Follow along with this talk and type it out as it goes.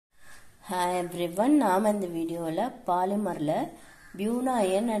Hi everyone, நாம் இந்த வீடியோல பாலிமர்ல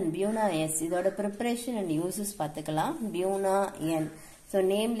BUNA-N and BUNA-S இதோட preparation and uses பார்த்துக்கலாம். BUNA-N. So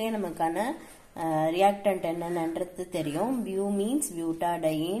nameலயே நமக்கான reactant என்னன்றது தெரியும். Bu means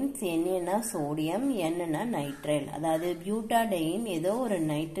butadiene, N னா sodium, N னா nitrile. அதாவது butadiene ஏதோ ஒரு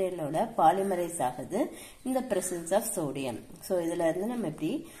nitrile-ஓட polymerize ஆகுது in the presence of sodium. So இதுல இருந்து நம்ம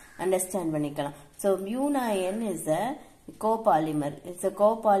எப்படி understand பண்ணிக்கலாம். So BUNA-N is a copolymer. It's a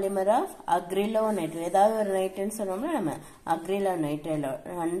copolymer of acrylonitrile. ஏதாவது ஒரு நைட்ரேட் சொன்னோம்னா நம்ம acrylonitrile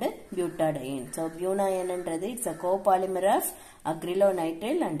and butadiene. So BUNA-N என்றது it's a copolymer of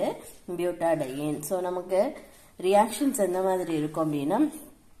acrylonitrile and butadiene. So நமக்கு reactions எந்த மாதிரி இருக்கும் அப்படின்னா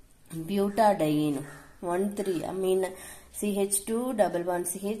butadiene 1,3 I mean CH2 double bond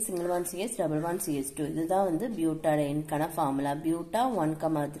CH single bond CH double bond CH2 இதுதான் வந்து butadiene கான ஃபார்முலா. buta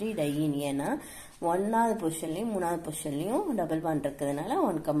 1,3 diene ஏனா 1வது பொசிஷன்லயும் 3வது பொசிஷன்லயும் டபுள் பாண்ட் இருக்குதுனால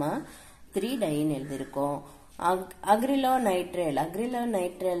 1,3 diene எழுதிருக்கோம். acrylonitrile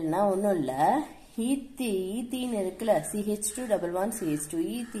ஒண்ணும் இல்ல, ஈத்தீன் இருக்குல CH2 double bond CH2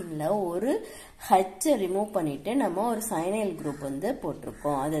 ஈத்தீன்ல ஒரு H ரிமூவ் பண்ணிட்டு நம்ம ஒரு சயனைல் குரூப் வந்து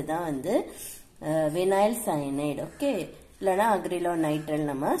போட்டிருக்கோம். அதுதான் வந்து vinyl cyanide. ஓகே, இல்லனா acrylonitrile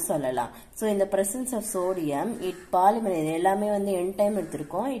நம்ம சொல்லலாம். So in the presence of sodium it polymerize எல்லாமே வந்து n time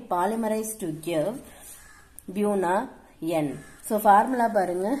எடுத்துறோம். It polymerize to give BUNA-N. So formula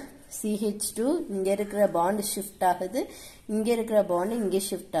பாருங்க, CH2 இங்க இருக்கிற பாண்ட் ஷிஃப்ட் ஆகுது, இங்க இருக்கிற பாண்ட் இங்க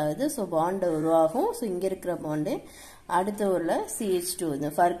ஷிஃப்ட் ஆகுது. So பாண்ட் உருவாகும். So இங்க இருக்கிற பாண்ட் அடுத்து உள்ள CH2 வந்து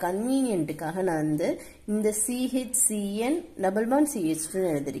ஃபார் கன்வீனியன்ட்டுக்காக நான் வந்து இந்த CHCN டபுள் பாண்ட் CH2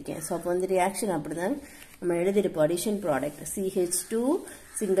 ன்னு எழுதிருக்கேன். So அப்போ வந்து ரியாக்ஷன் அப்படிதான் நம்ம எழுதிருப்போம். Addition product CH2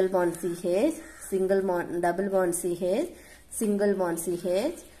 single bond CH single bond double bond CH single bond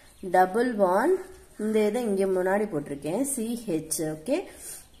CH double bond இந்த இதை இங்க முன்னாடி போட்டிருக்கேன் CH. ஓகே,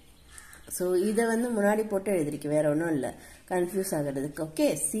 ஸோ இதை வந்து முன்னாடி போட்டு எழுதிருக்கேன், வேற ஒன்றும் இல்லை கன்ஃபியூஸ் ஆகிறதுக்கு. ஓகே,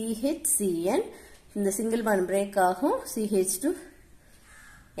 CHCN இந்த சிங்கிள் பாண்ட் பிரேக் ஆகும் CH2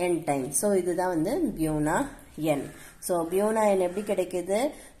 n டைம். ஸோ இதுதான் வந்து BUNA-N. ஸோ BUNA-N எப்படி கிடைக்குது?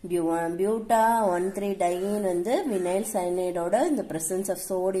 buta 1,3 diene வந்து vinyl cyanide-ஓட இந்த presence of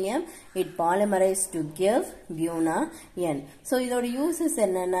sodium it polymerized to give BUNA-N. So இதோட uses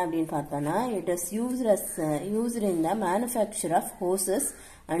என்னென்ன அப்படின்னு பார்த்தோம்னா it is used in the manufacture of hoses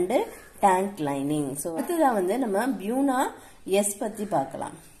and tank lining. So அடுத்ததான் வந்து நம்ம BUNA-S பத்தி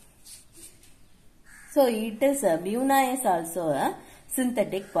பார்க்கலாம். So it is BUNA-S also a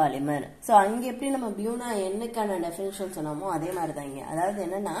synthetic polymer. So அங்க எப்படி நம்ம BUNA-N-க்கான டெஃபினிஷன் சொன்னோமோ அதே மாதிரி தான் இங்க. அதாவது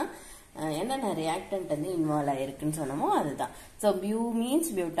என்னென்ன ரியாக்டன்ட் வந்து இன்வால்வ் ஆயிருக்குன்னு சொன்னோமோ அதுதான். So Bu means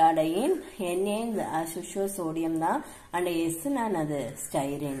butadiene, Na as usual sodium தான், and S அது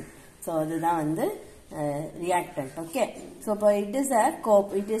styrene. So அதுதான் வந்து reactant. Okay, so it is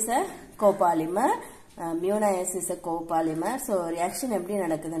a copolymer. BUNA-S is a copolymer. So reaction எப்படி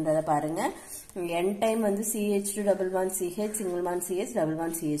நடக்குதுன்றத பாருங்க. n டைம் வந்து CH2 double bond CH single bond CH double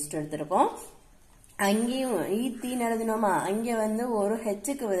bond CH2 எடுத்துருக்கோம். அங்கேயும் ethene எழுதினோமா, அங்க வந்து ஒரு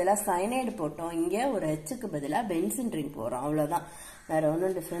ஹெச்சுக்கு பதிலா சயனைடு போட்டோம், இங்க ஒரு ஹெச்சுக்கு பதிலா பென்சின் ரிங் போறோம், அவ்வளவுதான், வேற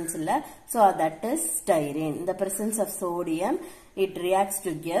ஒன்றும் டிஃபரன்ஸ் இல்ல. So that is styrene. In the presence of sodium it reacts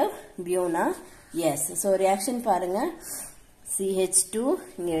to give BUNA-S. So reaction பாருங்க, CH2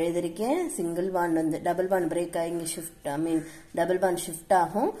 இங்க எழுதிருக்கேன், சிங்கிள் பாண்ட் வந்து டபுள் பாண்ட் பிரேக் ஆகி இங்க ஷிஃப்ட் டபுள் பாண்ட் ஷிஃப்ட்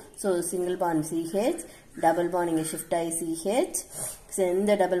ஆகும். So single bond CH double bond இங்க shift ஆகி CH,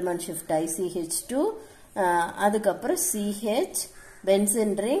 இந்த double bond shift ஆகி CH2, அதுக்கப்புறம் CH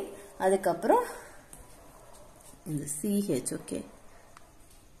பென்சின் ரிங், அதுக்கப்புறம் இந்த CH. Okay,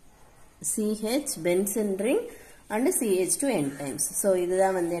 CH benzene ring and CH2 n times. So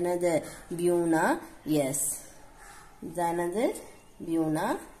இதுதான் வந்து என்னது BUNA-S. இதானது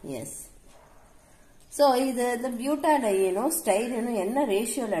BUNA-S. ஸோ இது இந்த பியூட்டாடைனும் ஸ்டைரீனும் என்ன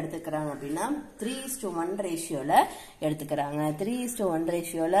ரேஷியோல எடுத்துக்கிறாங்க அப்படின்னா 3:1 ரேஷியோல எடுத்துக்கிறாங்க. 3:1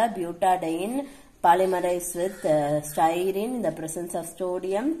 ரேஷியோல butadiene polymerized with styrene in the presence of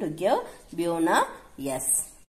sodium to give BUNA-S.